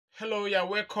Hello, yeah,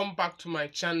 welcome back to my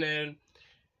channel.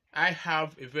 I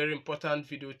have a very important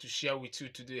video to share with you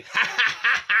today.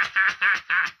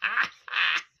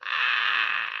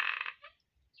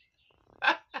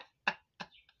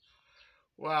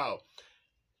 Wow,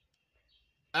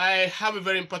 I have a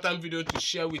very important video to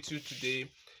share with you today.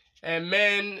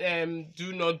 Men,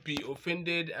 do not be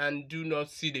offended and do not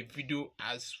see the video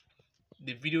as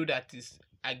the video that is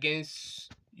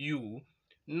against you.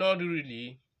 Not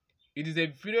really. It is a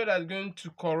video that's going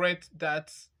to correct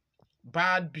that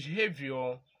bad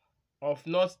behavior of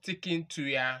not sticking to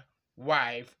your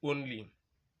wife only.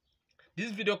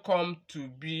 This video come to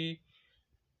be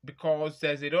because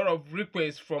there's a lot of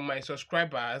requests from my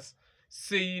subscribers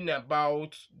saying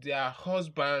about their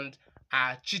husband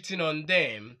are cheating on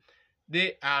them.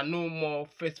 They are no more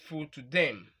faithful to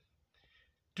them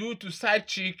due to side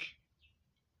chick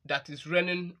that is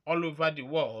running all over the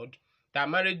world. That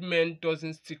married men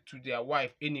doesn't stick to their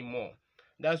wife anymore.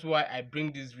 That's why I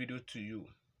bring this video to you.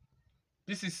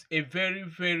 This is a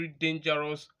very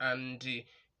dangerous and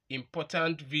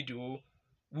important video.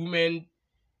 Women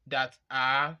that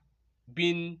are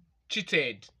being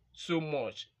cheated so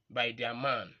much by their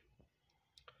man.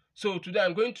 So today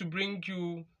I'm going to bring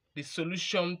you the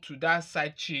solution to that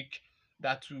side chick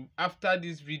that will, after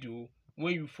this video,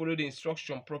 when you follow the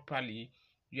instruction properly,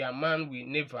 your man will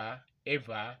never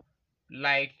ever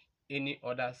like any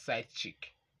other side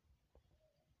chick.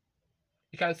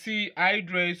 You can see I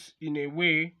dress in a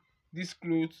way. This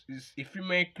clothes is a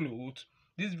female cloth.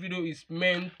 This video is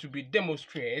meant to be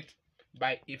demonstrated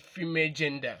by a female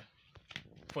gender.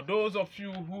 For those of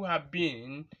you who have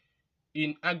been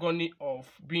in agony of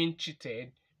being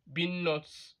cheated, being not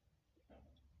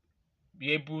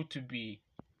be able to be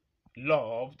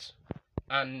loved,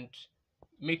 and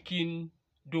making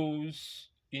those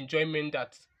enjoyment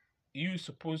that you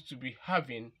supposed to be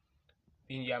having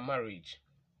in your marriage.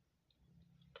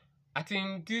 I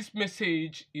think this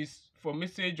message is for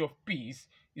message of peace,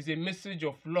 is a message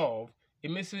of love, a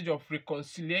message of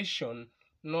reconciliation,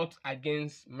 not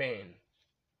against men.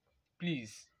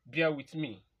 Please bear with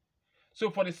me. So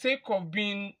for the sake of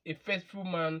being a faithful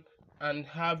man and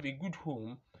have a good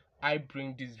home, I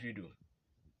bring this video.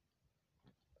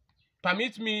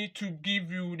 Permit me to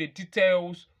give you the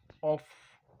details of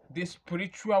the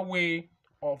spiritual way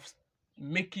of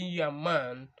making your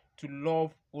man to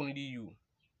love only you.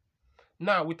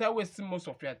 Now, without wasting most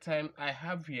of your time, I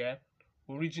have here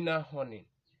original honey.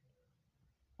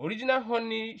 Original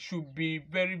honey should be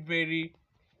very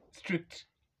strict.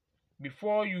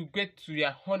 Before you get to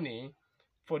your honey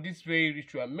for this very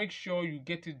ritual, make sure you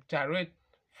get it direct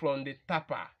from the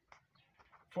tapper.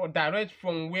 For direct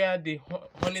from where the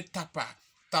honey tapper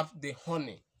tap the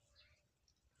honey.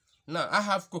 Now, I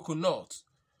have coconut.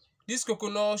 This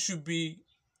coconut should be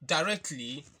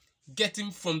directly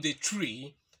getting from the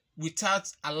tree without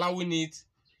allowing it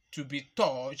to be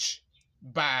touched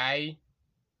by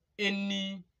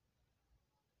any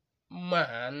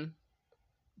man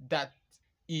that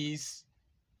is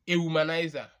a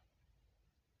womanizer.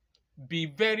 Be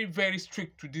very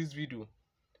strict to this video.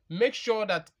 Make sure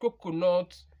that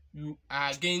coconut you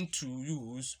are going to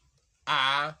use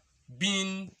are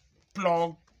being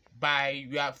plugged by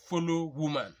your fellow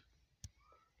woman.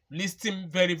 Listen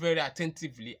very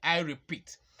attentively. I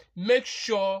repeat, make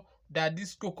sure that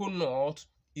this coconut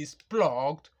is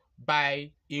plugged by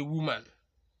a woman.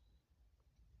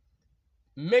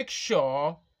 Make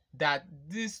sure that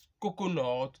this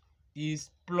coconut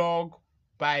is plugged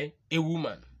by a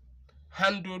woman,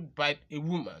 handled by a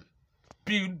woman,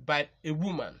 peeled by a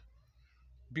woman.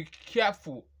 Be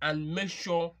careful and make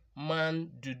sure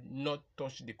man do not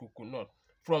touch the coconut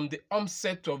from the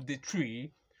onset of the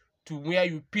tree to where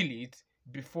you peel it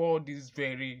before this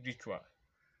very ritual.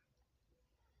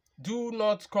 Do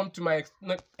not come to my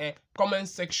comment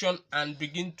section and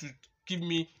begin to give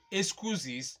me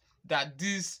excuses that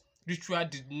this ritual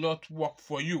did not work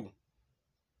for you.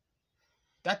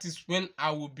 That is when I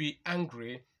will be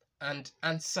angry and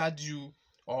answered you,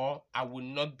 or I will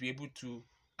not be able to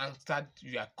answer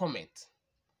your comment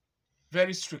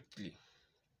very strictly.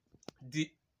 The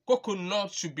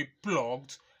coconut should be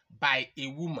plugged by a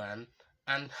woman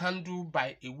and handled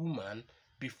by a woman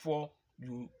before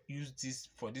you use this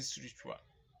for this ritual.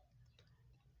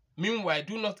 Meanwhile,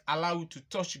 do not allow it to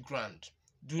touch ground.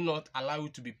 Do not allow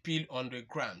it to be peeled on the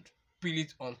ground. Peel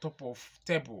it on top of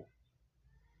table.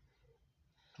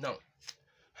 Now,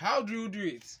 how do you do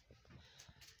it?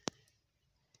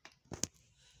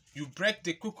 You break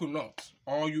the coconut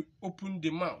or you open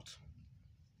the mouth.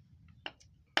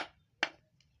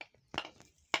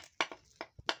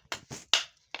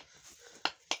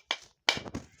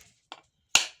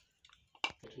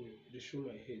 continue. They show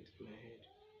my head.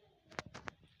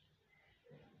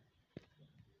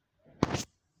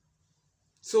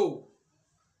 So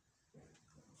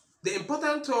the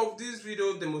importance of this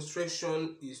video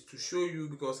demonstration is to show you,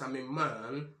 because I'm a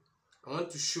man, I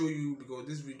want to show you because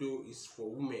this video is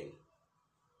for women.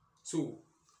 So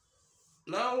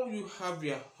now you have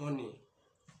your honey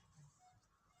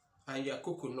and your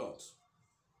coconut.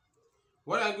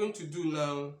 What I'm going to do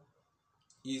now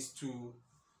is to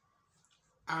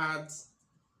add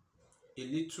a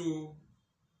little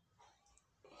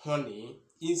honey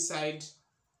inside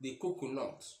the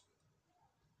coconut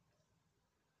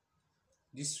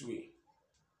this way.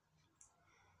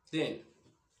 Then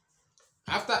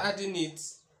after adding it,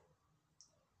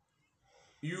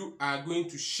 you are going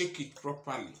to shake it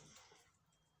properly.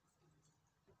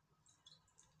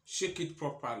 Shake it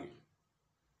properly.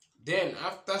 Then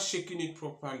after shaking it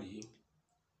properly,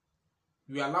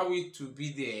 you allow it to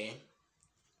be there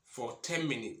for 10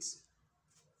 minutes.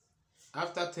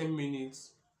 After 10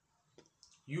 minutes,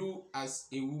 you as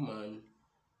a woman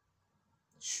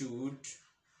should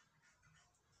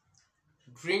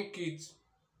drink it.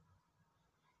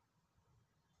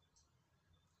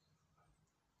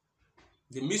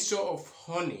 The mixture of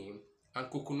honey and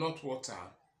coconut water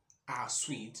are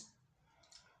sweet.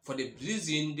 For the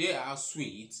reason they are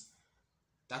sweet,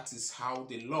 that is how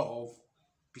the love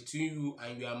between you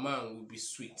and your man will be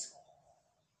sweet.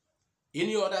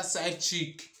 Any other side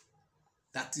chick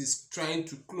that is trying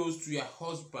to close to your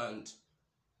husband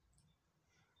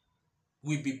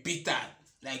will be bitter,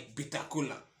 like bitter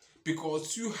cola,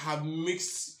 because you have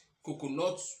mixed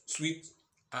coconut sweet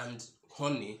and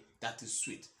honey that is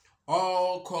sweet.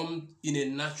 All come in a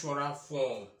natural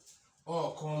form.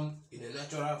 All come in a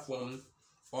natural form.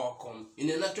 All come in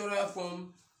a natural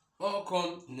form. All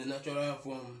come in a natural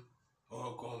form.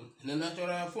 All come in a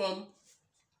natural form.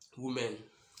 Women,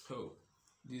 oh,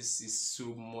 this is so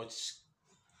much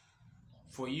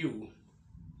for you,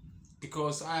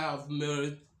 because I have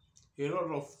made a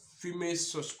lot of female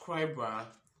subscribers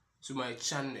to my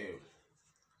channel.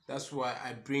 That's why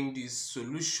I bring this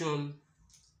solution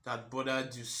that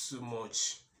bothered you so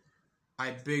much.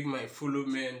 I beg my fellow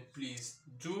men, please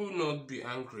do not be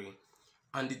angry,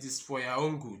 and it is for your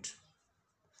own good.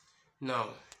 Now,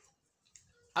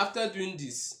 after doing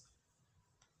this,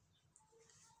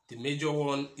 the major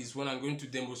one is what I'm going to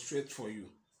demonstrate for you.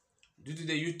 Due to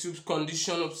the YouTube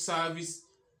condition of service,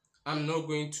 I'm not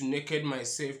going to naked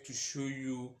myself to show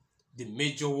you the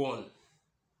major one.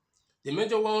 The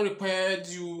major one required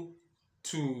you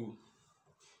to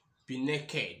be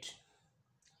naked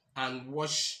and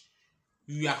wash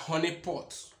your honey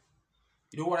pot.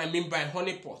 You know what I mean by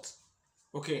honey pot?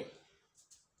 Okay,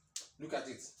 look at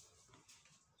it.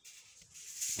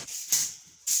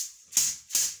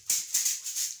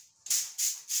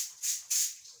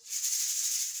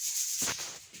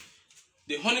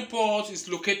 The honey pot is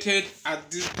located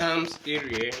at this Dams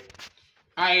area.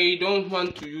 I don't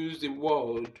want to use the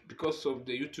word because of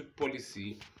the YouTube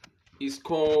policy. It's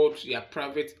called your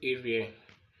private area.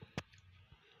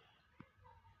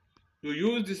 You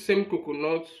use the same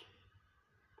coconut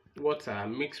water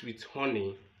mixed with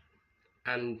honey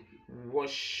and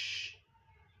wash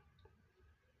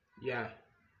your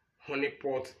honey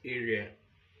pot area.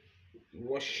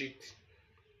 Wash it,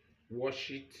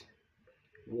 wash it,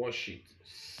 wash it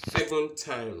 7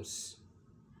 times.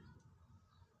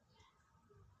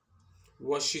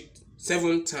 Wash it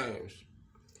 7 times,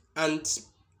 and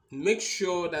make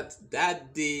sure that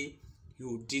that day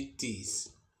you did this,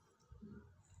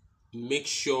 make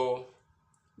sure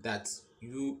that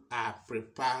you are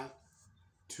prepared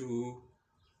to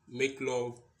make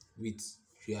love with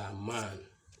your man.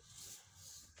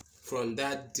 From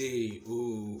that day,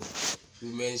 oh,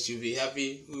 women should be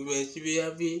happy, women should be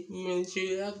happy, women should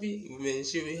be happy, women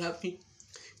should be happy.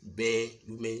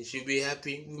 Women should be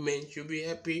happy, women should be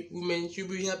happy, women should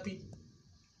be happy.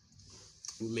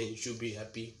 Women should be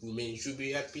happy, women should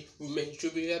be happy, women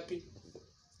should be happy.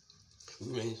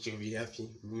 Women should be happy,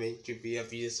 women should be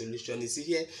happy. The solution is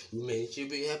here. Women should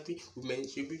be happy, women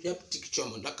should be happy. Take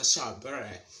chum like a sharp,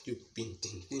 you ding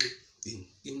ding ding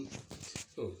ding.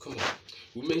 Oh, come on.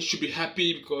 Women should be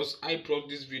happy because I brought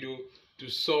this video to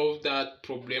solve that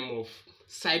problem of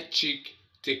side chick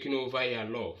taking over your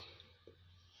love.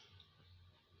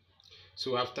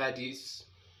 So after this,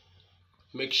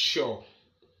 make sure,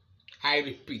 I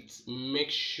repeat,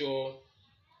 make sure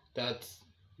that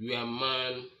your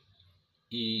man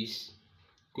is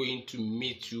going to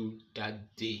meet you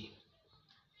that day.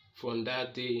 From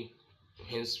that day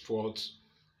henceforth,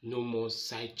 no more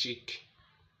side chick,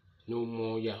 no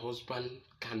more. Your husband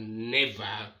can never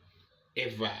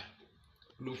ever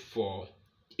look for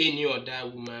any other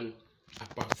woman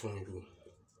apart from you.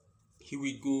 He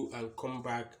will go and come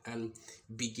back and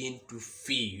begin to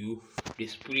feel the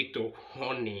spirit of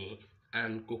honey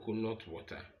and coconut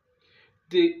water.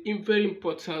 The very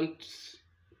important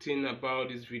thing about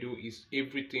this video is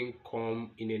everything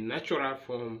come in a natural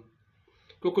form.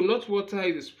 Coconut water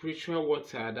is a spiritual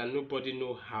water that nobody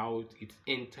know how it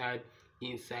entered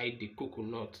inside the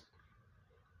coconut,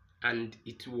 and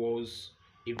it was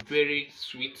a very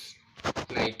sweet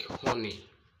like honey.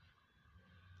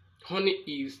 Honey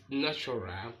is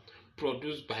natural,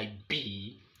 produced by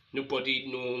bee. Nobody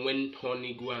know when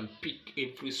honey go and pick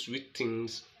every sweet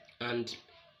things and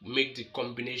make the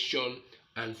combination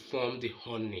and form the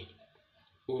honey.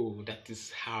 Oh, that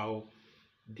is how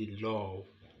the love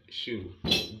should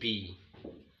be.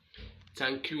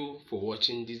 Thank you for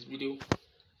watching this video.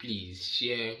 Please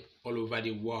share all over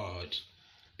the world,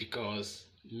 because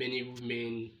many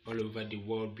women all over the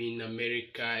world, being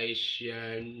America,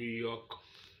 Asia, New York,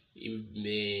 in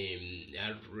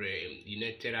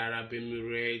United Arab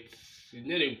Emirates, in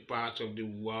any part of the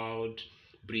world,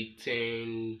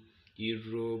 Britain,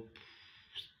 Europe,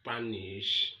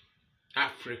 Spanish,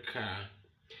 Africa,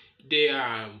 there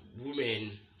are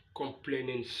women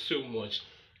complaining so much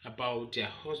about their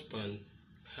husband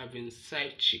having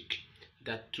side chick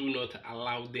that do not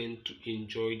allow them to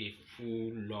enjoy the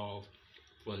full love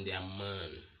from their man.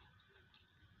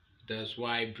 That's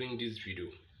why I bring this video.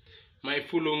 My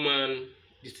fellow man,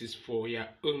 this is for your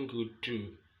own good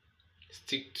too.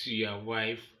 Stick to your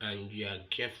wife and your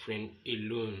girlfriend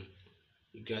alone.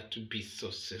 You got to be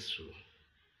successful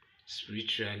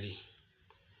spiritually.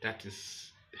 That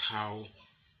is how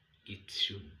it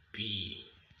should be.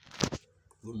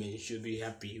 Women should be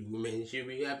happy. Women should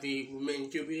be happy.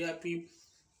 Women should be happy.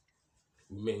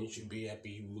 Women should be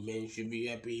happy. Women should be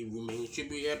happy. Women should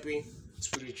be happy.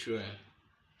 Spiritual.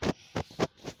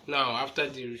 Now, after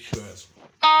the rituals,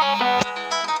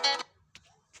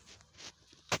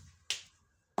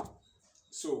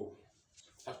 so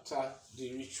after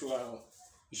the ritual,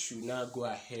 you should now go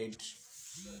ahead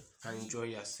and enjoy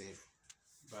yourself.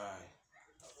 Bye.